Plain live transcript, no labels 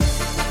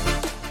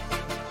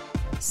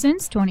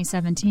Since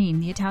 2017,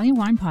 the Italian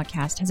Wine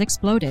Podcast has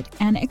exploded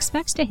and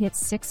expects to hit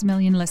 6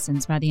 million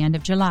listens by the end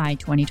of July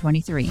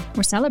 2023.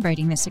 We're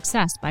celebrating this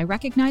success by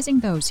recognizing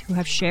those who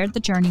have shared the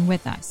journey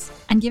with us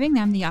and giving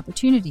them the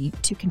opportunity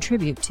to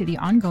contribute to the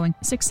ongoing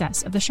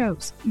success of the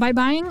shows. By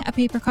buying a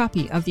paper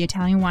copy of the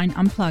Italian Wine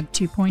Unplugged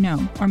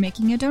 2.0 or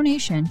making a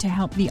donation to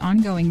help the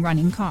ongoing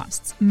running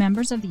costs,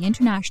 members of the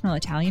international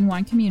Italian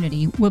wine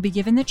community will be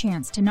given the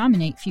chance to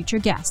nominate future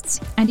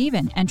guests and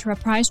even enter a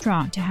prize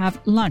draw to have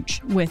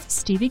lunch with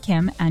Stevie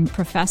Kim and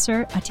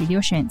Professor Attilio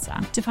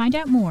Scienza. To find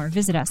out more,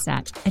 visit us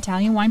at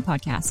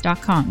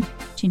italianwinepodcast.com.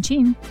 Chin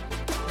chin!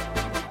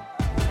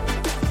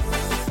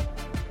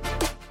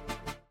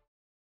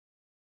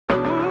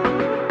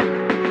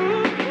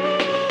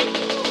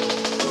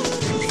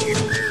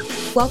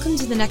 Welcome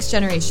to The Next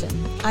Generation.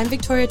 I'm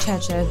Victoria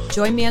Cece.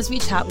 Join me as we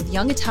chat with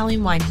young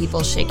Italian wine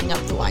people shaking up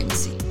the wine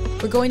scene.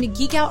 We're going to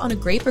geek out on a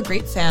grape or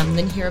grape fam,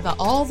 then hear about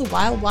all the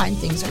wild wine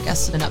things our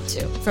guests have been up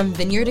to, from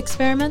vineyard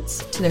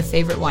experiments to their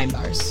favorite wine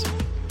bars.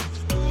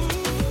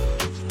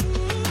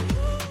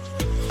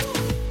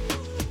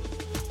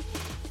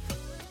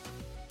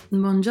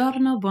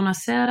 Buongiorno,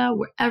 buonasera,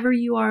 wherever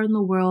you are in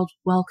the world,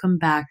 welcome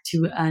back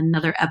to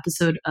another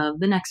episode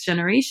of The Next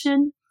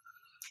Generation.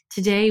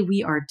 Today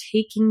we are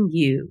taking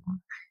you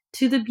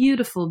to the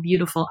beautiful,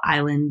 beautiful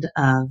island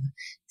of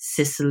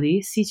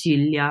Sicily,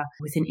 Sicilia,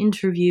 with an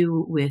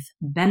interview with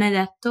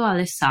Benedetto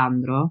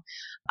Alessandro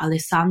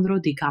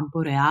di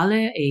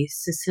Camporeale, a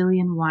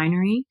Sicilian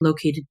winery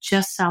located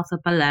just south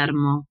of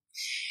Palermo.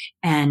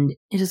 And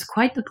it is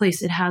quite the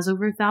place. It has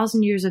over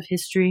 1,000 years of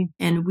history,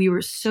 and we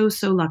were so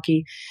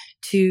lucky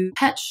to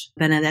catch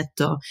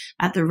Benedetto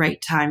at the right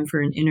time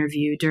for an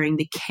interview during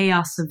the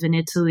chaos of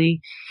Vinitaly.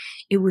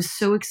 It was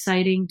so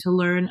exciting to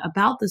learn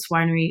about this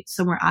winery,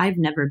 somewhere I've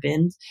never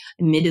been.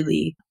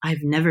 Admittedly,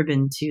 I've never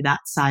been to that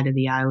side of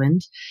the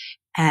island,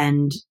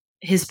 and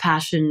his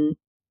passion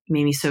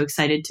made me so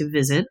excited to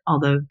visit,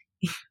 although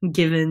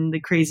given the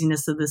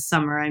craziness of the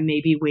summer, I may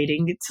be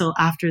waiting till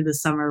after the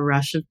summer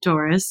rush of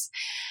tourists.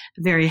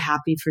 Very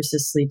happy for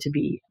Sicily to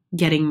be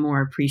getting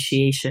more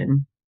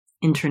appreciation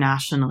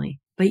internationally.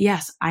 But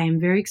yes, I am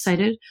very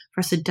excited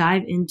for us to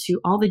dive into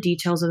all the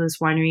details of this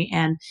winery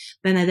and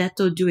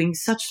Benedetto doing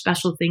such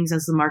special things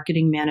as the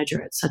marketing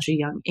manager at such a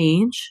young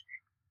age.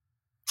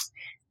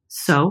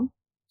 So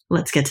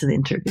let's get to the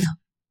interview.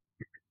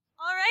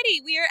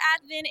 Alrighty, we are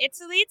at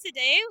Vinitaly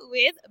today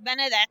with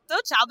Benedetto.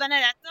 Ciao,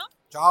 Benedetto.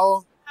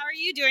 Ciao. How are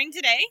you doing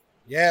today?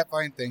 Yeah,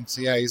 fine, thanks.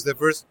 Yeah, it's the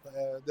first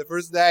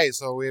day,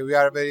 so we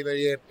are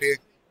very happy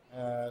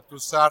to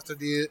start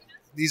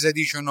this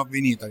edition of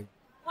Vinitaly.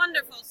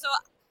 Wonderful. So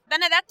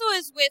Benedetto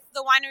is with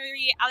the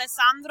winery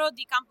Alessandro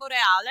di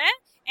Camporeale,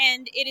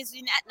 and it is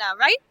in Etna,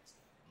 right?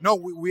 No,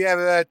 we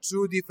have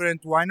two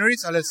different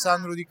wineries.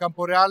 Alessandro di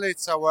Camporeale,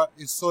 it's our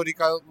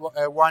historical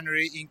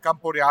winery in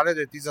Camporeale,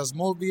 that is a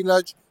small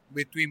village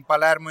between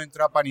Palermo and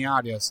Trapani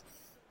areas.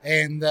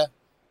 And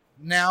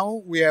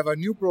now we have a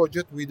new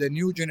project with a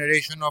new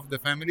generation of the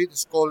family.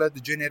 It's called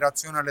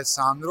Generazione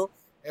Alessandro,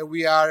 and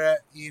we are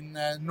in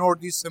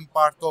northeastern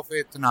part of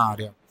Etna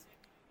area.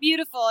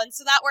 Beautiful. And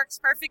so that works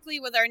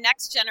perfectly with our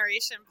Next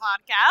Generation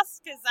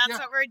podcast, because that's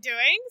what we're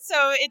doing.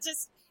 So it's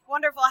just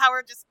wonderful how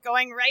we're just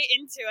going right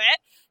into it.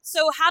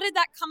 So how did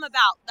that come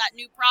about, that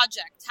new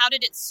project? How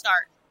did it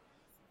start?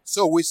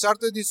 So we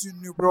started this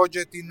new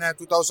project in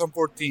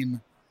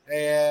 2014.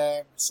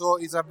 So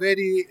it's a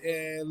very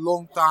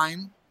long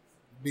time,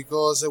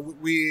 because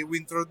we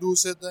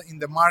introduced in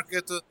the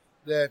market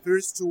the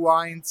first two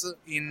wines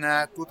in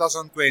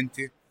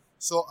 2020.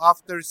 So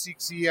after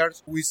 6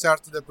 years, we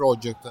started the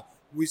project.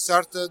 We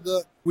started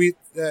with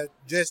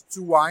just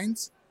two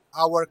wines,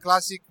 our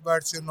classic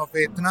version of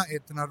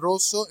Etna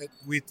Rosso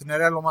with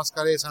Nerello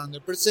Mascalese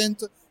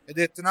 100%, and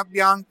Etna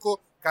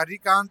Bianco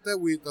Carricante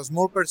with a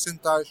small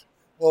percentage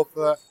of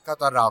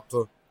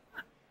Catarratto.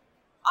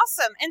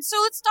 Awesome. And so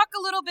let's talk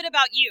a little bit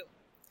about you.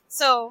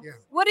 So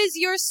What is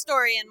your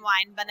story in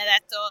wine,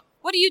 Benedetto?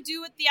 What do you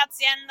do with the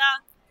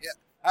Azienda? Yeah.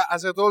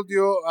 As I told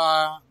you,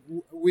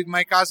 with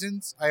my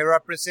cousins, I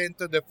represent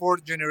the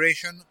fourth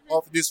generation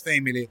of this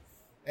family.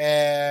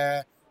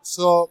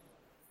 So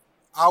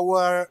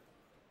our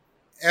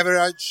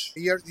average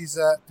year is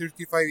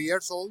 35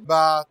 years old,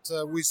 but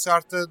we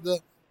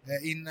started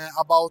in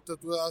about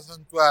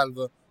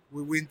 2012.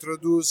 We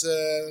introduced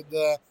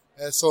the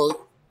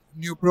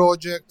new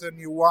project,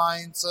 new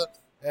wines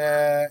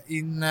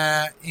in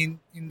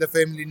the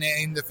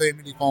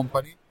family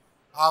company.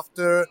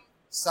 After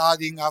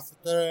studying,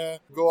 after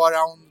go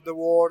around the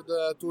world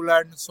to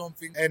learn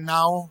something, and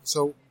now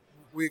so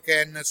we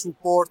can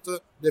support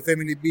the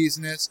family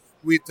business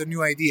with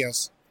new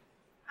ideas.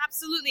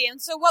 Absolutely. And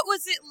so what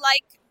was it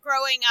like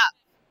growing up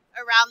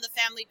around the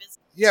family business?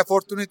 Yeah,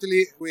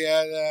 fortunately, we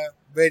had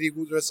very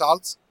good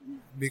results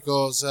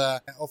because,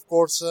 of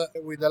course,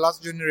 with the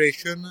last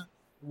generation,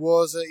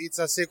 it's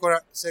a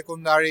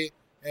secondary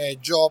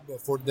job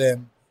for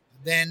them.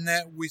 Then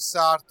we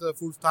start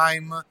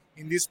full-time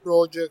in this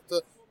project.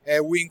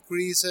 We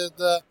increased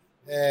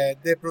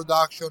the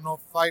production of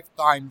 5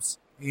 times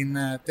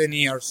in 10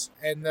 years.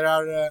 And there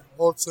are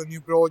also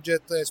new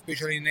projects,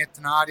 especially in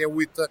Etna area,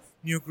 with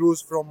new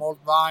crews from old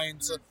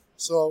vines.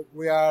 So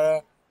we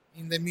are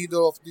in the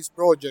middle of this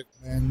project,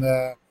 and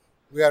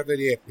we are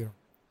very happy.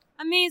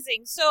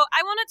 Amazing. So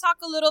I want to talk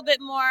a little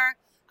bit more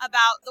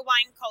about the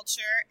wine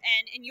culture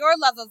and your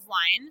love of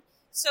wine.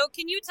 So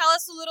can you tell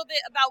us a little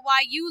bit about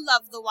why you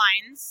love the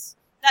wines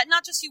that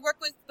not just you work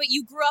with, but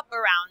you grew up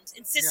around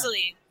in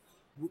Sicily?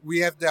 Yeah. We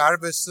have the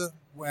harvest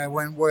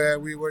when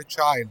we were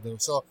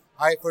child. So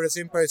I, for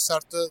example, I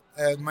started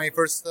my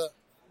first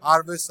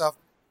harvest at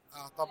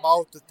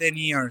about 10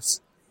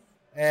 years.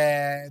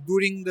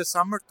 During the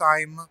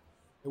summertime,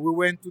 we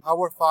went to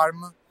our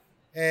farm.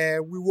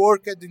 We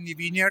worked in the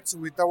vineyards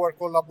with our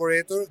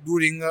collaborator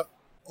during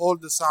all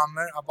the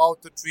summer, about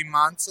 3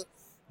 months,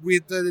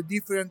 with the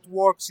different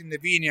works in the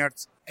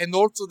vineyards and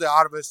also the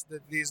harvest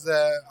that is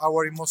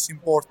our most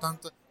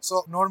important.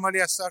 So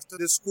normally I started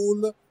the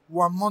school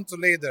 1 month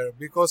later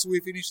because we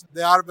finished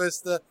the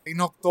harvest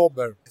in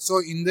October. So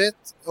in that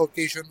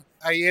occasion,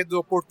 I had the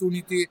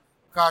opportunity to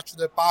catch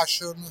the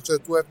passion, so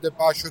to have the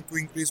passion, to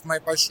increase my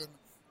passion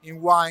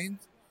in wine.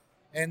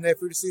 And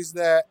this is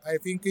I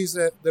think is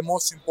the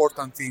most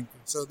important thing.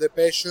 So the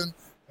passion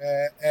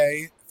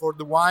for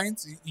the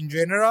wines in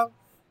general,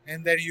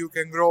 and then you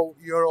can grow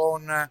your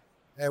own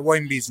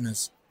wine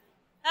business.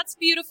 That's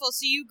beautiful.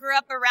 So you grew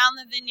up around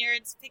the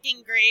vineyards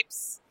picking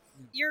grapes.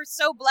 You're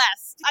so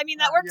blessed. I mean,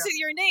 that works with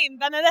your name,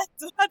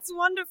 Benedetto. That's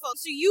wonderful.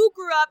 So you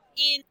grew up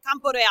in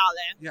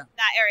Camporeale,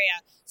 that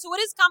area. So what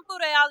is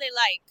Camporeale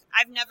like?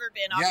 I've never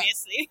been,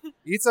 obviously.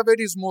 It's a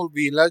very small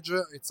village.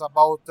 It's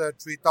about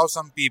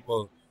 3,000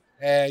 people.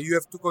 You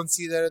have to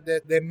consider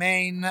that the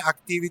main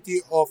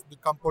activity of the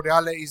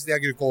Camporeale is the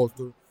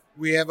agriculture.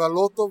 We have a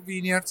lot of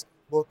vineyards,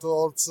 but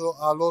also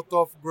a lot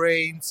of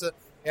grains,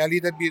 a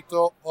little bit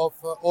of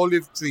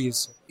olive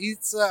trees.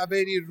 It's a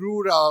very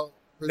rural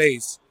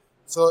place,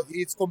 so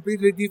it's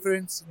completely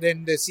different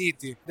than the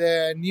city.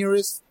 The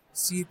nearest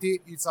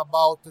city is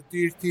about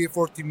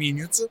 30-40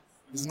 minutes.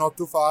 It's not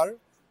too far,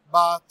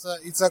 but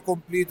it's a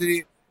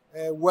completely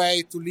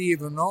way to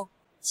live, no?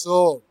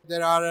 So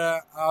there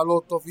are a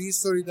lot of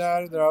history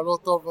there. There are a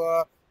lot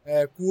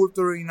of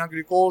culture in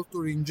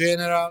agriculture in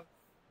general,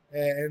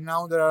 and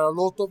now there are a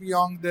lot of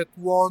young that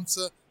wants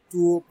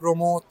to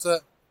promote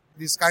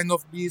this kind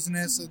of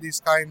business, this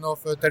kind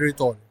of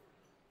territory.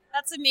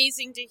 That's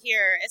amazing to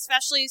hear,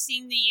 especially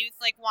seeing the youth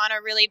want to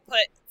really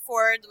put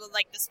forward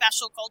the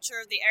special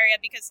culture of the area,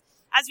 because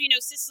as we know,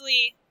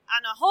 Sicily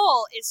on a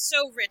whole is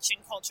so rich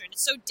in culture and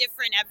it's so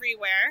different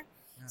everywhere.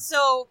 Yeah.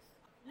 So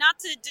not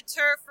to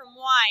deter from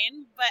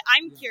wine, but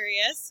I'm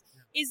curious,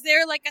 is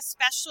there a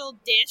special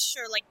dish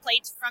or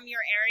plate from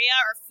your area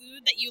or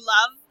food that you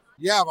love?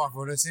 Yeah, but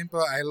for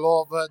example, I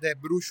love the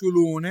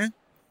bruciolone.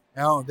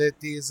 That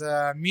is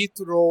a meat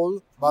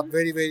roll, but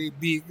very, very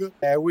big,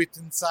 with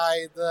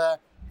inside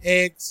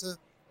eggs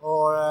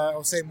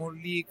or say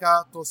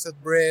mollica,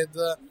 toasted bread,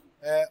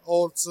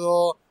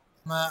 also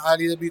a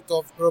little bit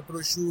of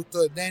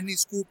prosciutto. Then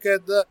it's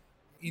cooked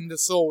in the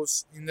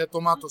sauce, in the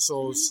tomato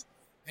sauce.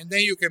 And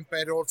then you can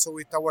pair also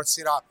with our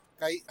Syrah.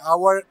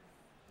 Our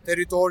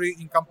territory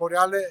in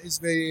Camporeale is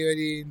very,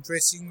 very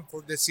interesting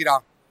for the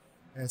Syrah.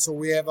 So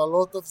we have a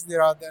lot of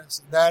Syrah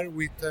there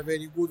with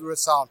very good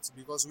results,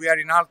 because we are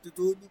in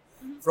altitude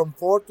from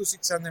 400 to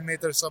 600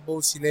 meters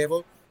above sea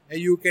level, and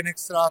you can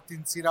extract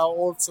in Syrah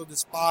also the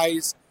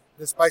spice,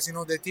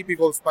 the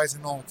typical spice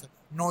note,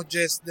 not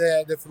just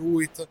the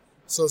fruit.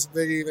 So it's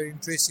very, very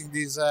interesting,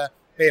 this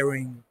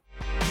pairing.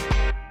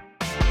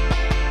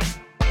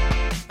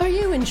 Are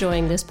you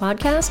enjoying this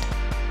podcast?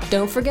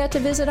 Don't forget to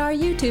visit our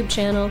YouTube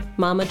channel,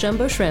 Mama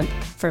Jumbo Shrimp,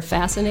 for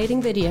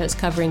fascinating videos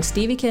covering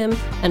Stevie Kim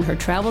and her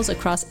travels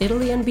across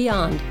Italy and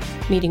beyond,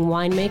 meeting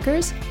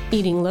winemakers,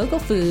 eating local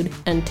food,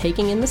 and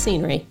taking in the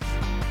scenery.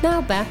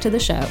 Now back to the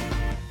show.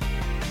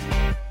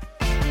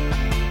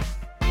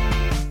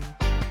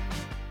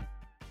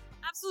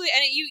 Absolutely,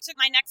 and you took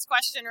my next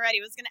question already.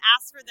 I was going to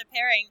ask for the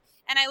pairing,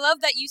 and I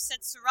love that you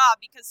said Syrah,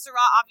 because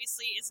Syrah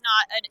obviously is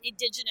not an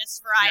indigenous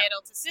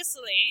varietal to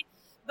Sicily.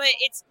 But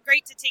it's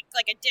great to take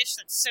a dish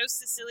that's so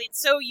Sicilian,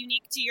 so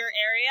unique to your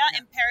area,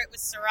 and pair it with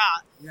Syrah.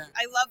 Yeah.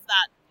 I love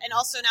that. And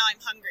also now I'm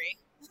hungry.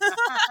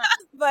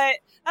 But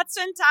that's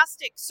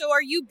fantastic. So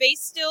are you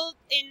based still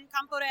in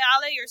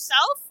Camporeale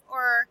yourself?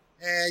 Or?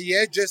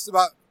 Yeah, just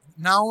about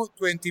now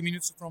 20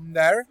 minutes from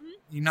there,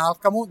 in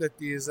Alcamo,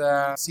 that is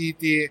a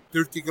city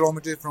 30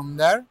 kilometers from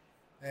there.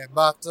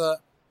 But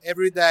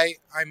every day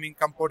I'm in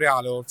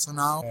Camporeale also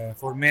now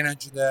for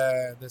manage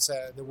the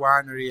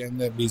winery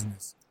and the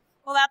business.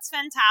 Well, that's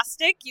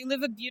fantastic. You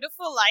live a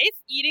beautiful life,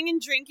 eating and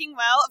drinking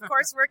well, of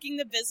course, working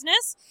the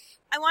business.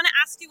 I want to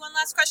ask you one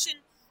last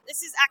question.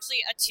 This is actually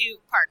a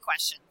 2-part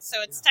question,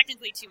 so it's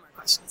technically 2 more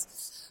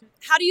questions.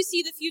 How do you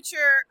see the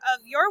future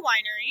of your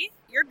winery,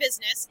 your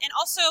business, and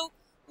also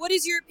what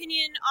is your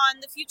opinion on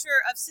the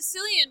future of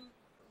Sicilian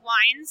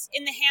wines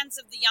in the hands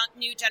of the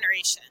new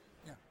generation?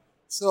 Yeah.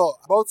 So,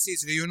 about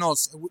Sicily,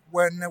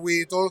 when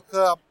we talk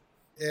of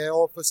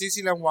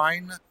Sicilian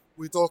wine,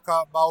 we talk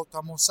about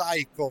a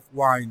mosaic of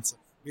wines.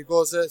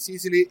 because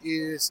Sicily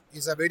is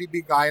a very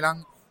big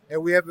island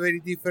and we have very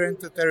different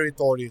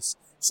territories.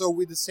 So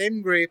with the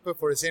same grape,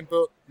 for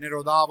example,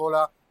 Nero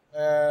d'Avola,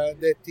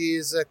 that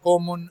is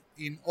common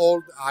in all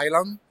the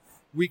island,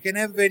 we can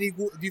have very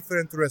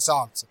different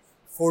results.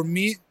 For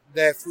me,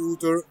 the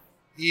future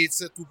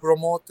is to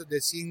promote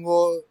the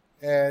single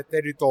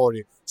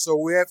territory. So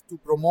we have to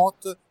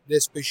promote the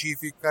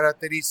specific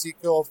characteristic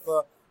of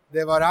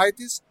the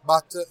varieties,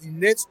 but in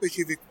that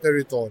specific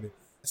territory.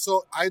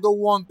 So I don't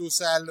want to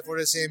sell, for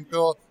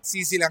example,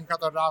 Sicilian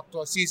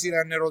Catarratto,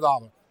 Sicilian Nero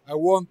d'Avola. I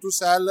want to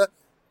sell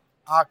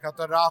a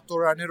Catarratto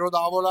or a Nero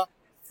d'Avola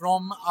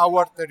from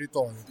our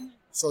territory.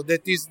 So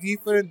that is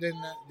different than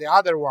the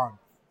other one.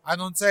 I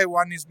don't say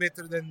one is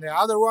better than the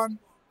other one.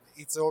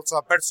 It's also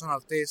a personal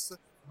taste,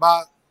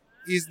 but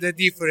it's the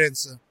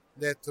difference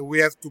that we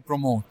have to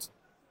promote.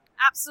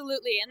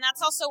 Absolutely. And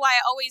that's also why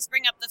I always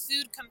bring up the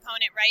food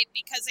component, right?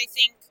 Because I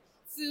think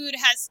food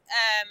has,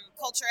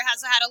 culture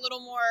has had a little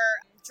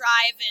more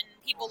drive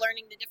in people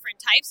learning the different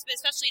types, but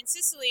especially in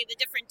Sicily, the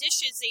different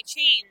dishes, they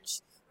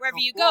change wherever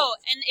you go.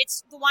 And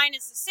the wine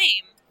is the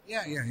same.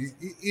 Yeah, it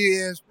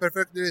is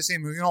perfectly the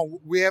same.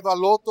 We have a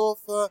lot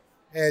of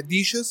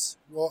dishes,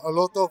 a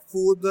lot of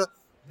food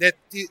that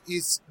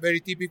is very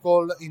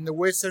typical in the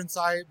western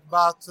side,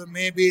 but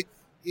maybe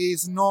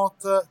is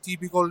not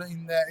typical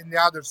in the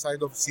other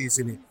side of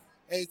Sicily.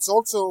 It's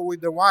also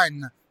with the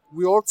wine.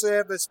 We also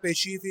have a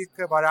specific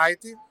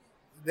variety.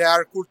 They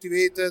are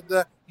cultivated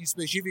in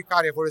specific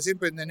area. For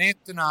example, in the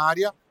Etna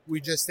area,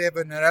 we just have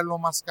a Nerello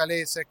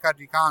Mascalese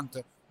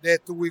Carricante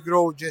that we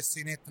grow just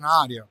in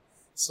Etna area.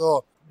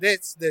 So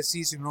that's the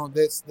Sicily,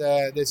 that's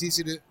the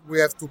Sicily we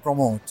have to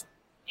promote.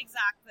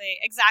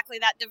 Exactly.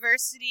 That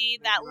diversity,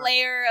 that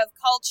layer of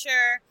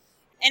culture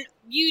and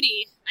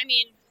beauty. I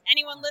mean,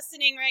 anyone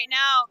listening right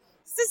now,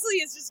 Sicily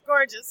is just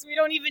gorgeous. We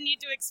don't even need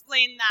to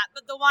explain that,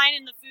 but the wine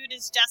and the food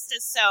is just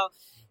as so.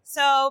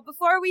 So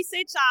before we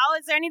say ciao,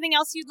 is there anything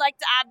else you'd like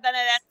to add,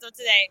 Benedetto,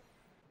 today?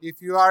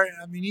 If you are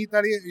in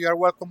Italy, you are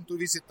welcome to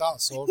visit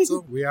us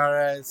also. We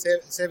are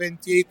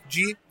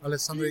 78G,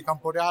 Alessandro di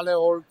Camporeale,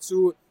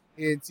 also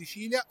in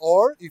Sicilia.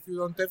 Or if you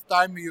don't have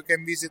time, you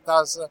can visit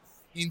us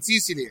in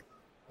Sicily,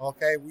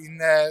 okay, in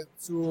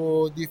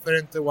 2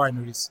 different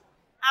wineries.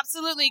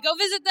 Absolutely. Go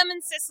visit them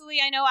in Sicily.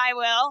 I know I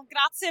will.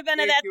 Grazie,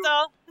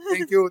 Benedetto.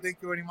 Thank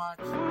you very much.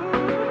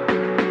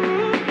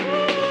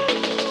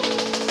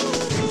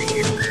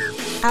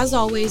 As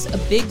always, a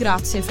big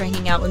grazie for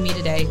hanging out with me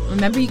today.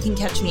 Remember, you can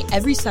catch me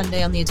every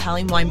Sunday on the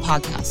Italian Wine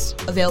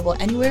Podcast, available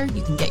anywhere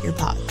you can get your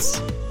pods.